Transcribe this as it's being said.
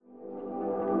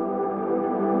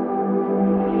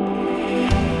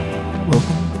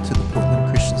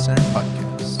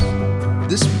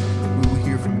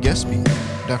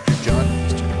Dr. John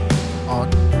Easton on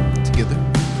Together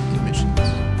in Missions.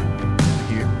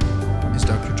 Here is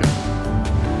Dr. John.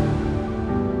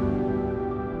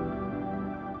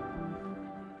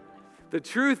 The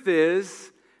truth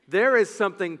is, there is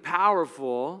something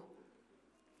powerful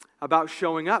about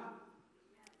showing up,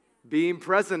 being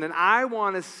present. And I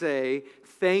want to say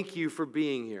thank you for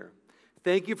being here.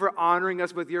 Thank you for honoring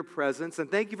us with your presence, and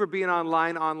thank you for being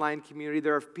online community.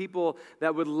 There are people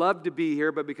that would love to be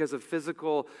here, but because of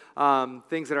physical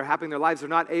things that are happening in their lives, they're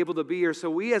not able to be here. So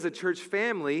we as a church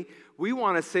family, we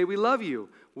want to say we love you.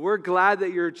 We're glad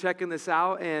that you're checking this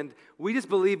out, and we just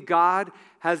believe God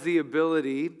has the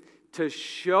ability to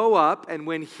show up, and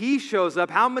when He shows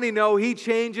up, how many know He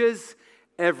changes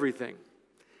everything?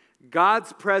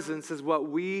 God's presence is what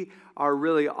we are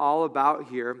really all about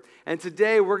here. And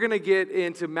today we're going to get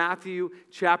into Matthew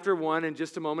chapter 1 in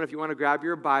just a moment if you want to grab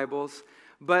your Bibles.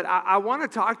 But I want to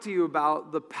talk to you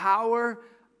about the power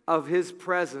of His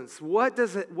presence.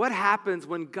 What happens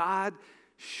when God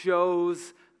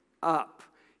shows up?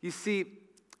 You see,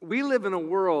 we live in a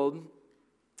world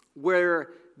where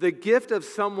the gift of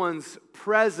someone's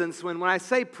presence, when I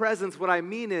say presence, what I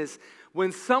mean is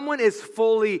when someone is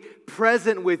fully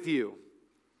present with you,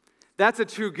 that's a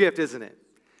true gift, isn't it?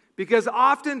 Because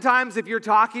oftentimes if you're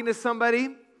talking to somebody,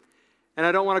 and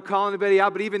I don't want to call anybody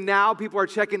out, but even now people are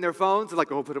checking their phones, they're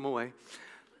like, oh, put them away.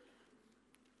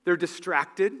 They're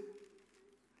distracted.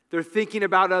 They're thinking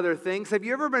about other things. Have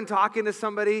you ever been talking to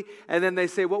somebody and then they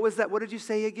say, what was that? What did you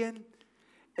say again?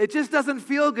 It just doesn't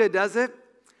feel good, does it?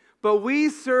 But we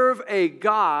serve a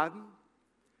God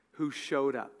who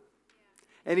showed up.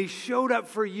 And He showed up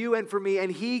for you and for me,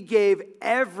 and He gave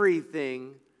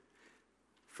everything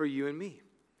for you and me.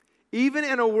 Even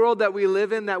in a world that we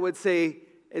live in that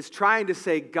is trying to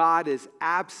say God is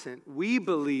absent, we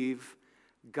believe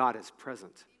God is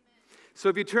present. So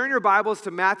if you turn your Bibles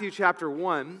to Matthew chapter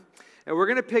 1, and we're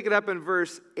going to pick it up in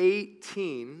verse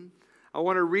 18, I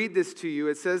want to read this to you.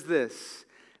 It says this: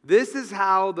 "This is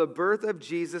how the birth of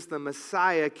Jesus the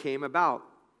Messiah came about.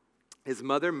 His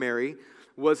mother Mary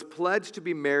was pledged to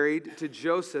be married to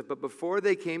Joseph, but before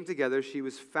they came together, she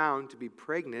was found to be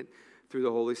pregnant through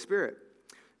the Holy Spirit.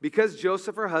 Because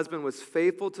Joseph, her husband, was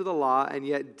faithful to the law and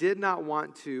yet did not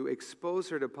want to expose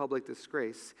her to public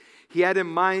disgrace, he had in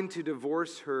mind to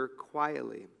divorce her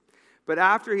quietly. But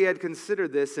after he had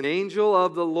considered this, an angel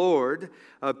of the Lord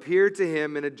appeared to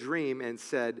him in a dream and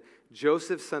said,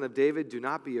 'Joseph, son of David, do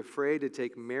not be afraid to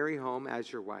take Mary home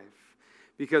as your wife,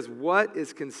 because what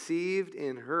is conceived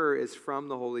in her is from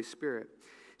the Holy Spirit.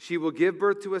 She will give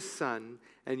birth to a son,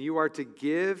 and you are to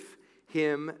give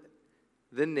him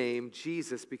the name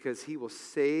Jesus, because he will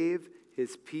save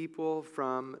his people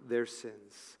from their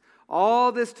sins.'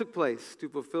 All this took place to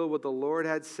fulfill what the Lord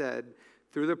had said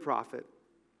through the prophet.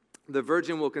 'The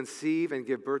virgin will conceive and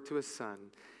give birth to a son,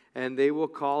 and they will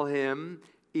call him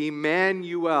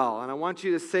Emmanuel.'" And I want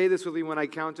you to say this with me when I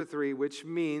count to 3, which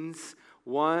means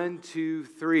 1, 2,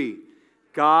 3.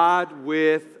 God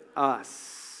with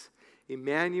us.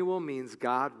 Emmanuel means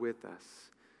God with us.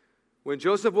 When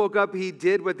Joseph woke up, he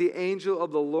did what the angel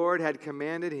of the Lord had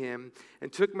commanded him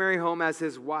and took Mary home as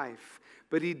his wife.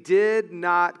 But he did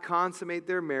not consummate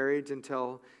their marriage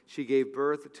until she gave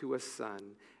birth to a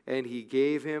son, and he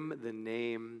gave him the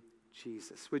name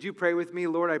Jesus. Would you pray with me?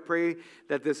 Lord, I pray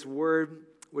that this word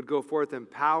would go forth in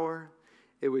power.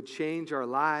 It would change our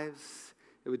lives.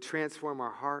 It would transform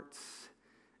our hearts,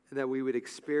 and that we would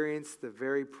experience the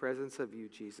very presence of you,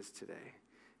 Jesus, today.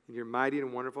 In your mighty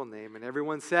and wonderful name. And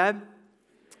everyone said,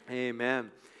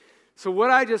 amen. So what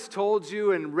I just told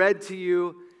you and read to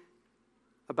you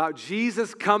about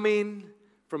Jesus coming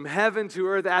from heaven to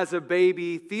earth as a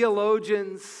baby,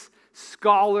 theologians,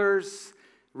 scholars,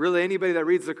 really anybody that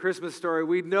reads the Christmas story,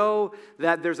 we know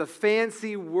that there's a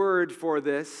fancy word for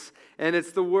this, and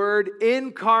it's the word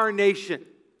incarnation.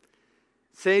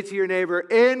 Say to your neighbor,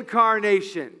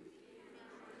 incarnation.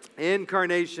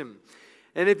 Incarnation.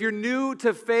 And if you're new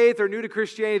to faith or new to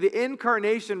Christianity, the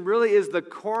incarnation really is the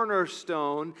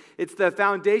cornerstone. It's the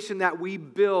foundation that we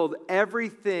build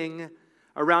everything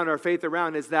around our faith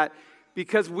around, is that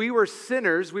because we were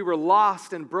sinners, we were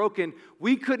lost and broken,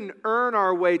 we couldn't earn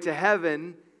our way to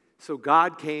heaven, so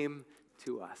God came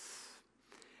to us.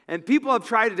 And people have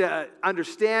tried to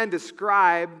understand,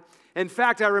 describe. In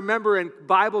fact, I remember in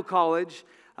Bible college,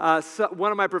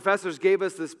 one of my professors gave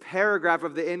us this paragraph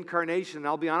of the incarnation, and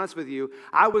I'll be honest with you,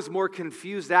 I was more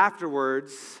confused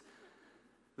afterwards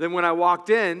than when I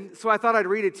walked in, so I thought I'd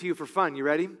read it to you for fun. You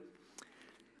ready?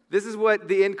 This is what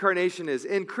the incarnation is.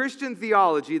 In Christian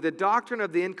theology, the doctrine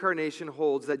of the incarnation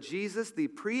holds that Jesus, the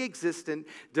pre-existent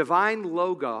divine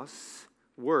Logos,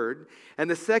 Word. And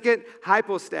the second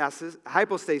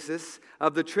hypostasis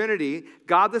of the Trinity,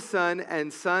 God the Son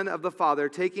and Son of the Father,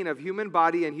 taking of human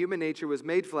body and human nature, was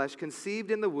made flesh,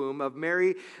 conceived in the womb of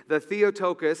Mary, the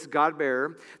Theotokos,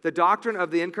 God-bearer. The doctrine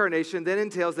of the incarnation then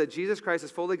entails that Jesus Christ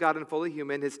is fully God and fully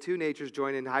human, his two natures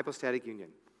join in hypostatic union.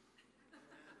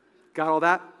 Got all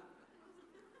that?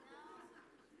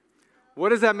 What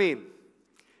does that mean?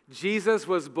 Jesus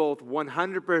was both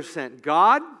 100%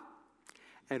 God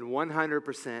and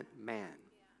 100% man.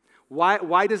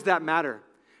 Why does that matter?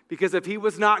 Because if he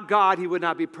was not God, he would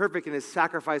not be perfect, and his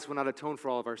sacrifice would not atone for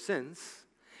all of our sins.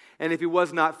 And if he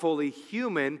was not fully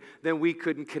human, then we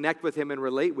couldn't connect with him and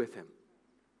relate with him.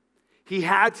 He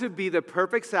had to be the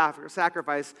perfect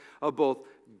sacrifice of both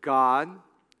God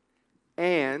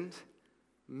and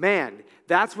man.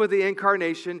 That's what the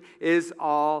incarnation is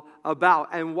all about.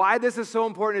 And why this is so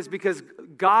important is because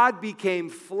God became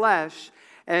flesh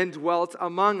and dwelt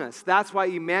among us. That's why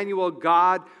Emmanuel,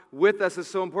 God with us, is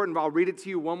so important. I'll read it to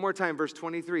you one more time, verse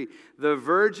 23. The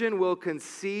virgin will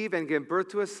conceive and give birth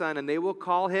to a son, and they will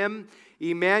call him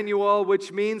Emmanuel,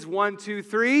 which means 1, 2,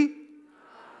 3.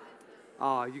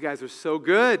 Oh, you guys are so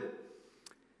good.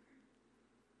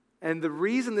 And the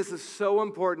reason this is so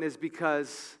important is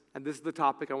because, and this is the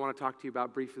topic I want to talk to you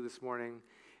about briefly this morning,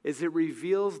 is it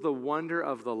reveals the wonder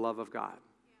of the love of God.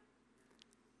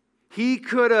 He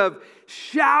could have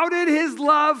shouted his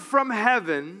love from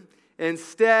heaven.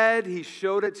 Instead, he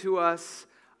showed it to us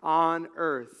on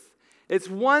earth. It's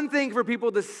one thing for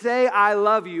people to say, I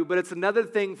love you, but it's another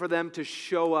thing for them to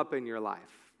show up in your life.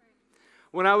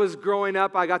 When I was growing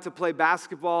up, I got to play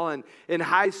basketball, and in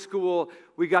high school,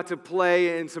 we got to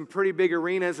play in some pretty big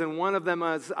arenas, and one of them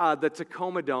was the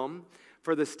Tacoma Dome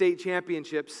for the state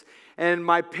championships. And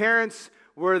my parents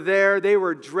were there. They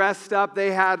were dressed up.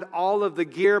 They had all of the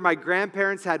gear. My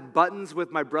grandparents had buttons with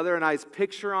my brother and I's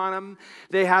picture on them.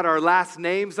 They had our last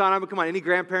names on them. Come on, any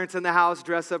grandparents in the house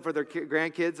dress up for their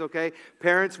grandkids, okay?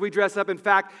 Parents, we dress up. In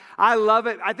fact, I love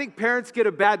it. I think parents get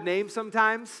a bad name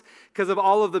sometimes because of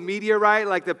all of the media, right?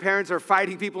 Like the parents are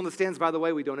fighting people in the stands. By the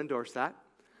way, we don't endorse that.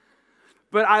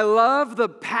 But I love the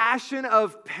passion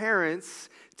of parents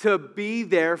to be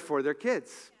there for their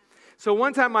kids. So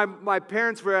one time my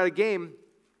parents were at a game,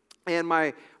 and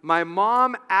my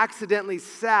mom accidentally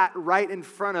sat right in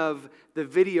front of the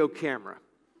video camera.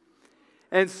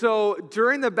 And so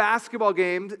during the basketball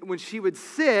game, when she would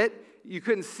sit, you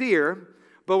couldn't see her.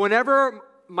 But whenever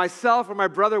myself or my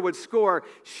brother would score,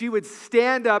 she would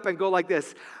stand up and go like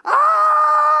this. Ah!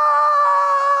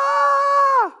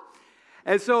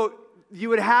 And so you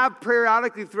would have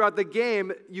periodically throughout the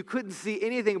game, you couldn't see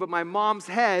anything but my mom's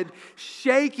head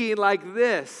shaking like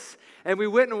this. And we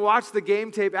went and watched the game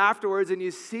tape afterwards, and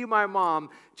you see my mom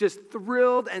just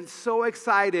thrilled and so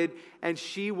excited, and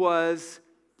she was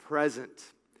present.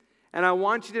 And I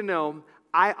want you to know,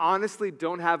 I honestly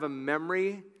don't have a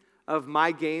memory of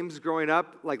my games growing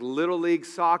up, like Little League,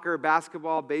 soccer,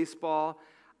 basketball, baseball.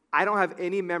 I don't have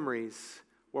any memories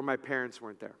where my parents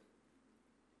weren't there.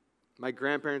 My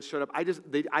grandparents showed up.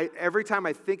 Every time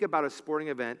I think about a sporting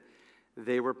event,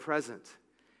 they were present.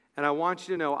 And I want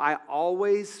you to know, I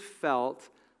always felt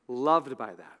loved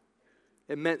by that.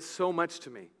 It meant so much to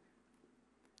me.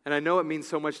 And I know it means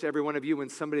so much to every one of you when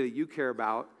somebody that you care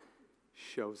about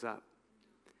shows up.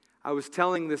 I was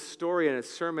telling this story in a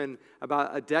sermon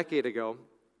about a decade ago,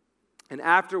 and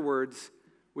afterwards,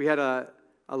 we had a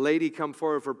lady come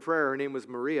forward for prayer. Her name was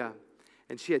Maria,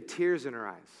 and she had tears in her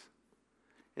eyes.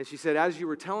 And she said, as you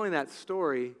were telling that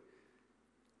story,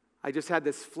 I just had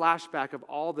this flashback of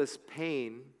all this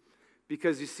pain.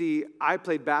 Because you see, I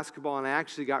played basketball and I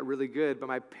actually got really good, but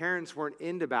my parents weren't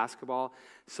into basketball,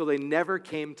 so they never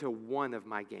came to one of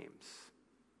my games.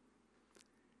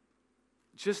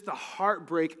 Just the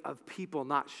heartbreak of people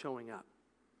not showing up,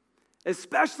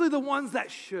 especially the ones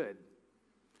that should.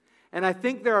 And I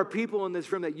think there are people in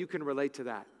this room that you can relate to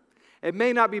that. It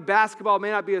may not be basketball, it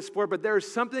may not be a sport, but there is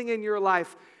something in your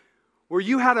life where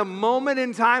you had a moment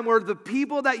in time where the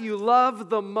people that you love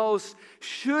the most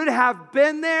should have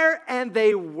been there and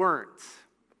they weren't.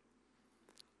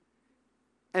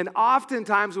 And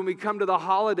oftentimes when we come to the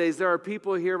holidays, there are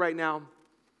people here right now,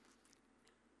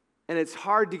 and it's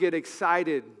hard to get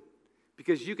excited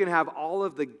because you can have all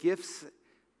of the gifts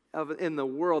in the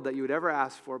world that you would ever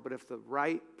ask for, but if the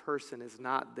right person is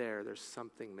not there, there's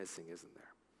something missing, isn't there?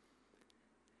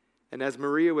 And as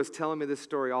Maria was telling me this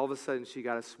story, all of a sudden she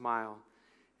got a smile.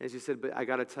 And she said, but I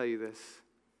got to tell you this.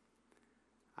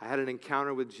 I had an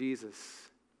encounter with Jesus.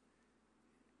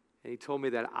 And he told me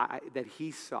that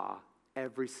he saw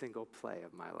every single play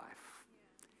of my life.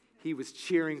 He was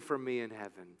cheering for me in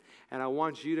heaven. And I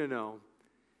want you to know,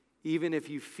 Even if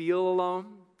you feel alone,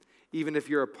 even if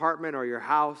your apartment or your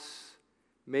house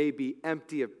may be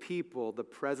empty of people, the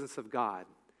presence of God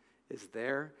is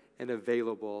there and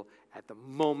available at the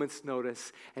moment's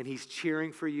notice, and He's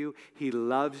cheering for you. He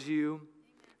loves you.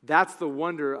 That's the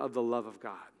wonder of the love of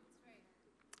God.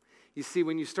 You see,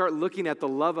 when you start looking at the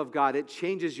love of God, it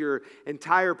changes your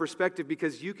entire perspective,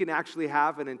 because you can actually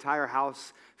have an entire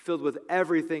house filled with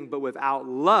everything, but without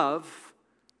love,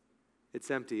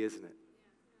 it's empty, isn't it?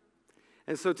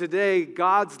 And so today,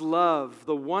 God's love,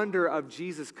 the wonder of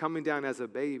Jesus coming down as a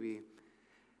baby,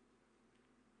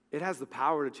 it has the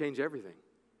power to change everything.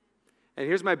 And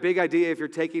here's my big idea. If you're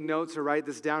taking notes, or write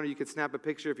this down, or you can snap a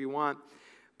picture if you want.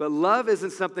 But love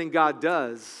isn't something God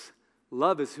does.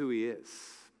 Love is who He is.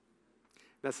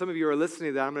 Now, some of you are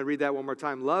listening to that. I'm going to read that one more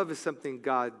time. Love isn't something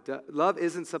God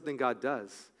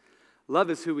does. Love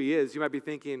is who He is. You might be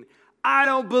thinking, I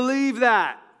don't believe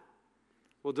that.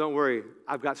 Well, don't worry.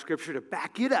 I've got scripture to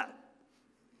back it up.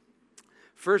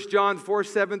 1 John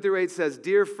 4:7-8 says,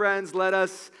 Dear friends, let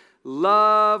us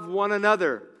love one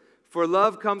another. For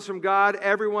love comes from God.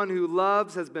 Everyone who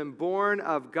loves has been born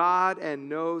of God and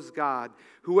knows God.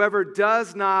 Whoever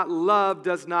does not love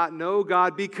does not know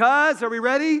God, because, are we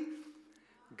ready?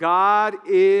 God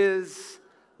is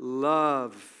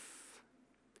love.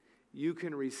 You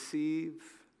can receive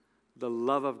the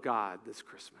love of God this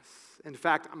Christmas. In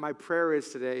fact, my prayer is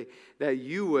today that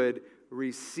you would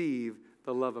receive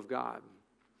the love of God.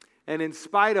 And in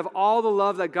spite of all the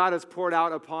love that God has poured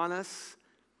out upon us,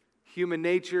 human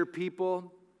nature,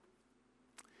 people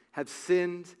have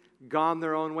sinned, gone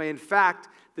their own way. In fact,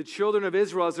 the children of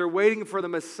Israel, as they're waiting for the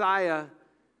Messiah,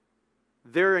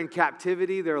 they're in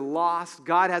captivity, they're lost.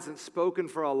 God hasn't spoken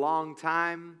for a long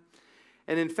time.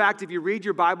 And in fact, if you read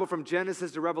your Bible from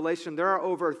Genesis to Revelation, there are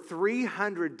over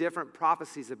 300 different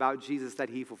prophecies about Jesus that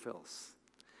He fulfills.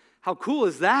 How cool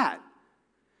is that?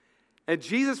 And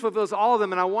Jesus fulfills all of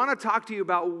them. And I want to talk to you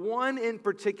about one in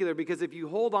particular, because if you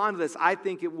hold on to this, I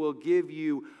think it will give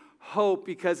you hope.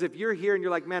 Because if you're here and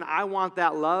you're like, man, I want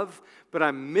that love, but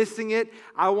I'm missing it,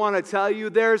 I want to tell you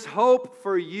there's hope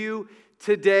for you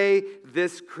today,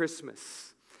 this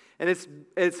Christmas. And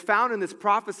it's found in this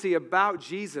prophecy about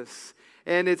Jesus.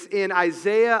 And it's in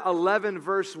Isaiah 11,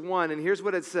 verse 1. And here's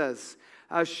what it says.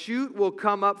 A shoot will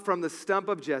come up from the stump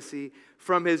of Jesse.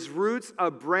 From his roots a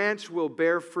branch will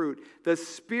bear fruit. The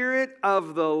Spirit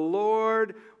of the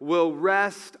Lord will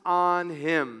rest on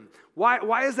him.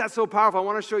 Why is that so powerful? I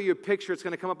want to show you a picture. It's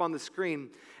going to come up on the screen,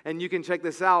 and you can check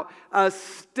this out. A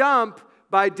stump,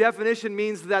 by definition,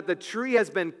 means that the tree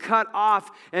has been cut off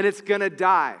and it's going to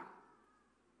die.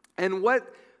 And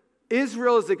what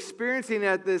Israel is experiencing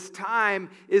at this time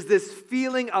is this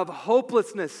feeling of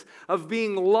hopelessness, of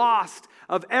being lost,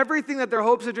 of everything that their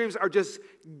hopes and dreams are just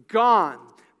gone.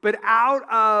 But out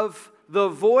of the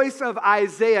voice of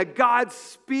Isaiah, God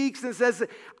speaks and says,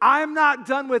 I'm not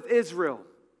done with Israel.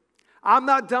 I'm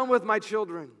not done with my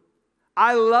children.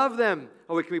 I love them.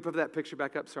 Oh, wait, can we put that picture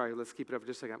back up? Sorry, let's keep it up for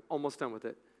just a second. I'm almost done with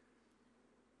it.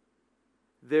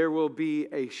 There will be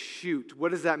a shoot.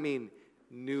 What does that mean?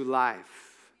 New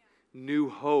life, new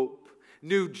hope,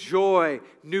 new joy,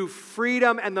 new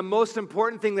freedom, and the most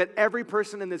important thing that every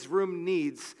person in this room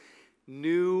needs,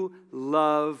 new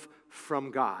love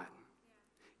from God.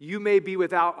 You may be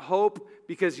without hope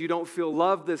because you don't feel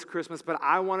loved this Christmas, but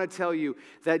I want to tell you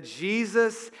that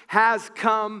Jesus has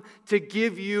come to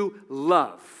give you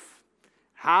love.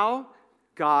 How?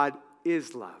 God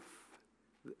is love.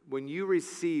 When you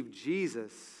receive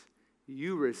Jesus,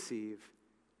 you receive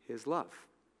His love.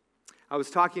 I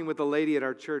was talking with a lady at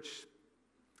our church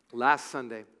last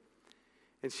Sunday,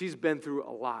 and she's been through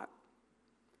a lot.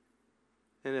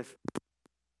 And if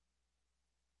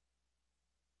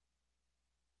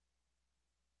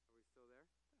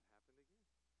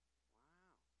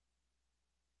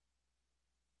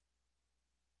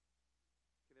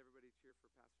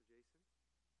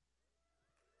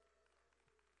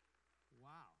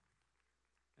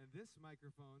And this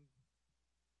microphone,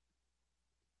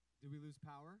 did we lose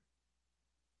power?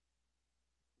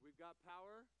 We've got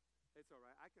power. It's all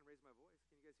right. I can raise my voice.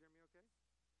 Can you guys hear me okay?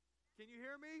 Can you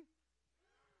hear me?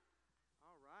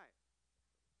 All right.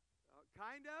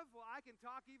 Kind of. Well, I can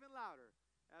talk even louder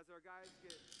as our guys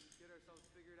get ourselves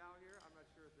figured out here. I'm not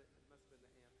sure if it must have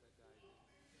been the amp that died.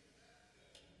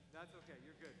 That's okay.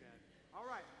 You're good, man. All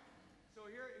right. So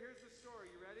here's the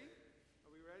story. You ready?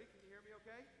 Are we ready? Can you hear me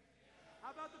okay? How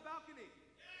about the balcony?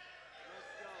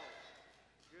 Let's go.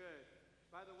 Good.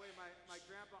 By the way, my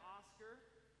grandpa Oscar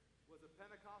was a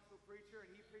Pentecostal preacher, and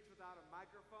he preached without a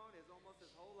microphone almost his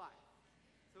whole life.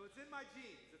 So it's in my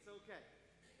genes. It's okay.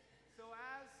 So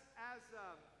as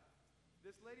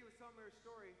This lady was telling me her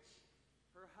story.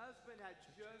 Her husband had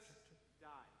just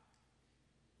died,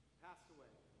 passed away.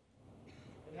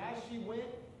 And as she went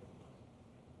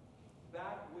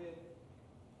back with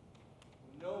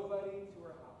nobody to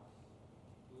her house,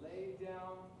 laid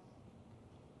down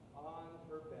on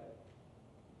her bed,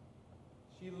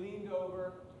 she leaned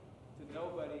over to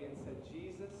nobody and said,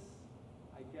 Jesus,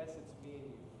 I guess it's me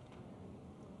and you.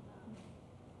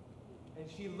 And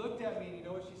she looked at me, and you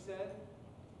know what she said?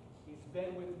 He's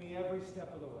been with me every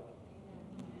step of the way.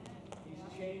 He's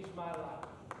changed my life.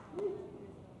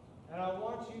 And I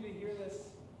want you to hear this.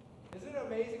 Isn't it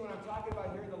amazing when I'm talking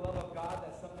about hearing the love of God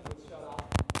that something would shut off?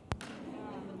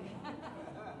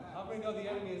 How many know the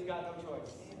enemy has got no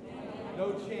choice?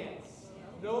 No chance.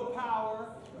 No power.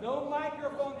 No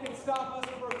microphone can stop us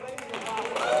from proclaiming the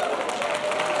gospel.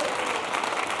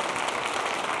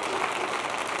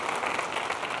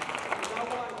 And I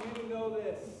want you to know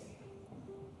this.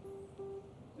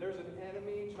 There's an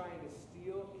enemy trying to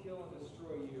steal, kill, and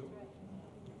destroy you.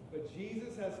 But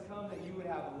Jesus has come that you would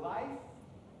have life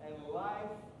and life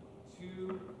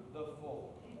to the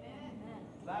full. Amen.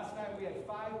 Last night we had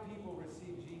 5 people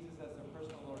receive Jesus as their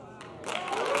personal Lord and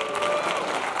Savior.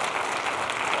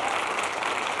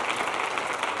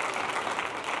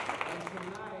 And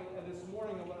tonight and this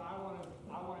morning, what I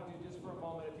want to do just for a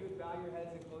moment, if you would bow your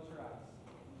heads and close your eyes.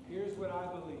 Here's what I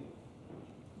believe.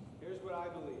 Here's what I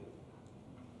believe.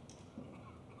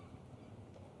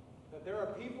 That there are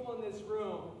people in this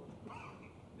room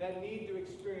that need to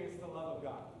experience the love of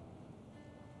God.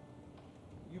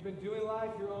 You've been doing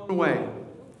life your own way.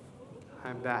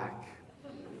 I'm back.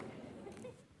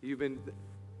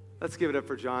 Let's give it up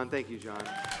for John. Thank you, John.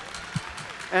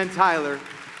 And Tyler.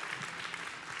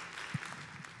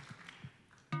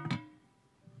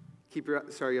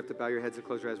 Sorry, you have to bow your heads and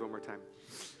close your eyes one more time.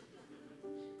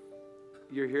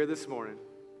 You're here this morning.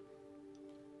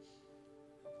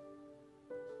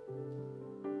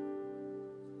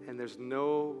 And there's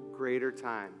no greater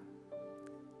time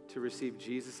to receive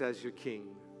Jesus as your King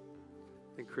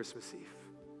than Christmas Eve.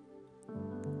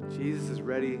 Jesus is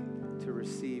ready to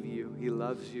receive you. He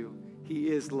loves you. He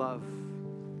is love.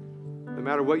 No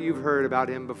matter what you've heard about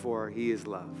him before, he is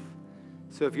love.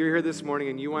 So if you're here this morning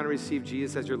and you want to receive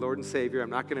Jesus as your Lord and Savior, I'm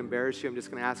not going to embarrass you. I'm just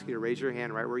going to ask you to raise your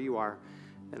hand right where you are,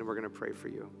 and we're going to pray for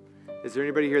you. Is there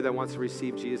anybody here that wants to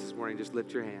receive Jesus this morning? Just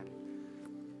lift your hand.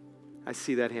 I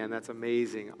see that hand. That's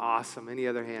amazing. Awesome. Any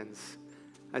other hands?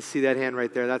 I see that hand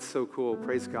right there. That's so cool.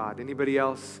 Praise God. Anybody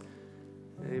else?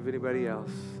 Anybody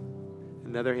else?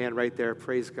 Another hand right there.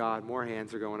 Praise God. More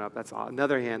hands are going up. That's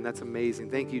another hand. That's amazing.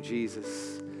 Thank you,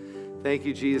 Jesus. Thank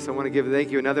you, Jesus. I want to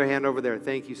thank you. Another hand over there.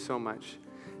 Thank you so much.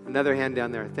 Another hand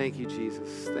down there. Thank you,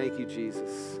 Jesus. Thank you,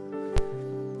 Jesus.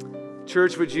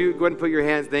 Church, would you go ahead and put your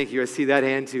hands? Thank you. I see that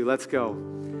hand too. Let's go.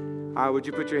 All right, would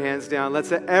you put your hands down?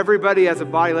 Let's everybody as a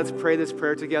body, let's pray this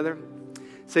prayer together.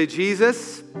 Say,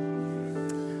 Jesus,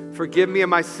 forgive me of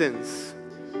my sins.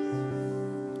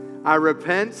 I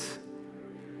repent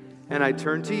and I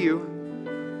turn to you,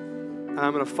 and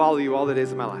I'm going to follow you all the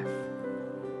days of my life.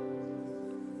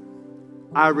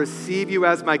 I receive you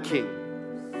as my King,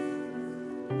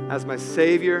 as my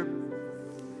Savior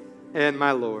and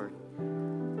my Lord.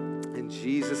 In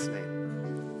Jesus'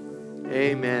 name,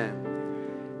 amen.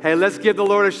 Hey, let's give the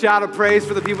Lord a shout of praise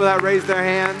for the people that raised their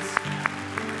hands.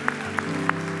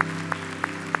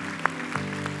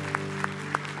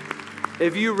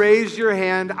 If you raised your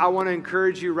hand, I want to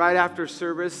encourage you right after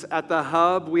service at the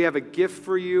Hub. We have a gift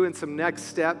for you and some next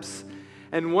steps.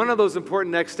 And one of those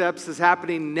important next steps is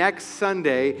happening next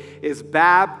Sunday is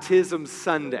Baptism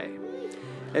Sunday.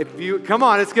 Come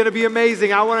on, it's going to be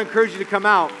amazing. I want to encourage you to come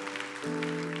out.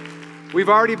 We've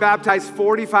already baptized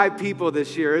 45 people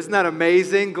this year. Isn't that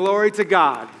amazing? Glory to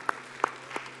God.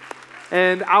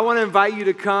 And I want to invite you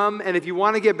to come. And if you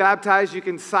want to get baptized, you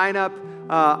can sign up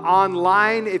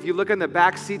online. If you look in the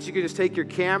back seats, you can just take your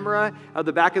camera. At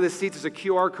the back of the seats is a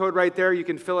QR code right there. You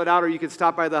can fill it out, or you can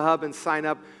stop by the Hub and sign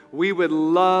up. We would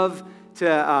love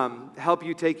to help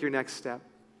you take your next step.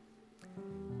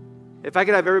 If I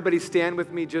could have everybody stand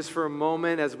with me just for a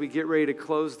moment as we get ready to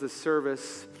close the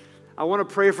service. I want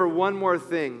to pray for one more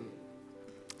thing.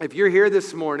 If you're here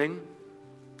this morning,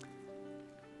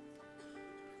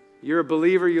 you're a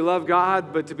believer, you love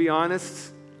God, but to be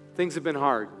honest, things have been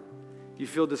hard. You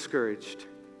feel discouraged.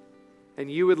 And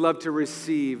you would love to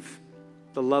receive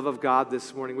the love of God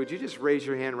this morning. Would you just raise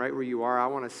your hand right where you are? I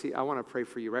want to pray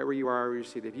for you right where you are, where you're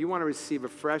seated. If you want to receive a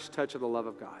fresh touch of the love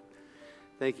of God,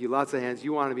 thank you. Lots of hands.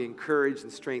 You want to be encouraged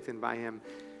and strengthened by him.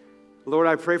 Lord,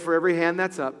 I pray for every hand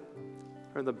that's up,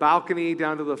 from the balcony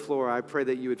down to the floor. I pray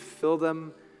that you would fill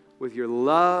them with your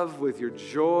love, with your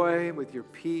joy, with your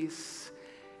peace,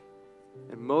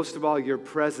 and most of all, your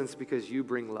presence, because you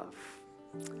bring love.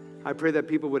 I pray that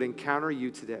people would encounter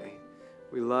you today.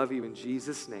 We love you in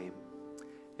Jesus' name.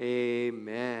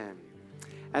 Amen.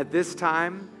 At this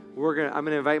time, I'm going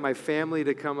to invite my family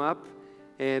to come up,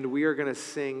 and we are going to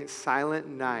sing Silent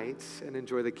Night and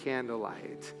enjoy the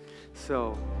candlelight.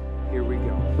 So, here we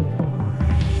go.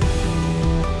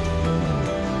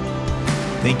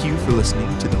 Thank you for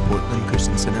listening to the Portland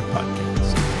Christian Center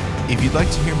podcast. If you'd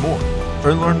like to hear more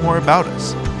or learn more about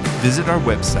us, visit our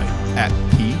website at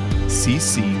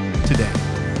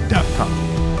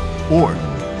pcctoday.com or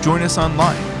join us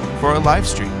online for our live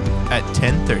stream at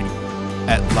 10:30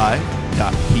 at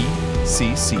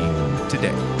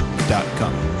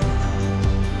live.pcctoday.com.